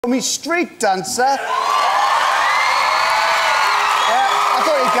Me street dancer. I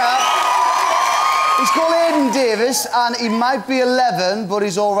thought he'd go. He's called Aiden Davis and he might be 11, but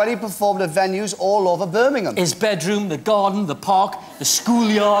he's already performed at venues all over Birmingham. His bedroom, the garden, the park, the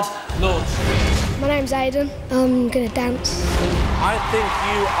schoolyard, loads. My name's Aiden. I'm gonna dance. I think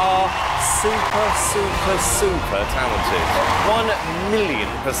you are super talented.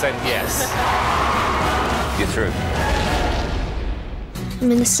 1,000,000% yes. You're through.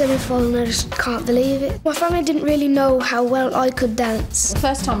 I'm in the semi-final and I just can't believe it. My family didn't really know how well I could dance. The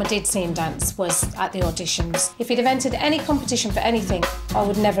first time I did see him dance was at the auditions. If he'd have entered any competition for anything, I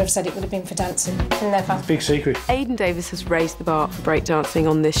would never have said it would have been for dancing. Never. Big secret. Aiden Davis has raised the bar for breakdancing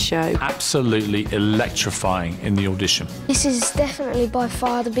on this show. Absolutely electrifying in the audition. This is definitely by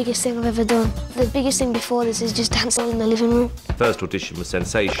far the biggest thing I've ever done. The biggest thing before this is just dancing in the living room. First audition was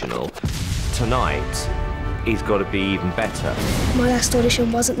sensational. Tonight, he's got to be even better. My last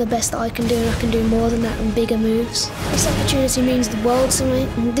audition wasn't the best that I can do, and I can do more than that and bigger moves. This opportunity means the world to me,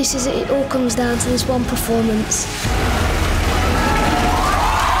 and this is it. It all comes down to this one performance.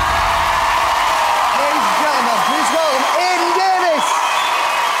 Ladies and gentlemen, please welcome Aiden Davis.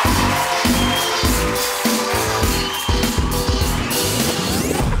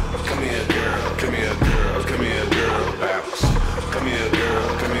 Come here, girl. Come here, girl. Come here, girl. Bounce. Come here, girl.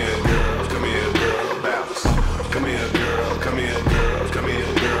 Come here, girl. Come here, girl. Bounce. Come here, girl. Come here, girl. Come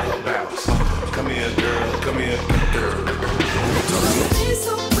here, girl. Bounce. Come here, girl. Come here, girl.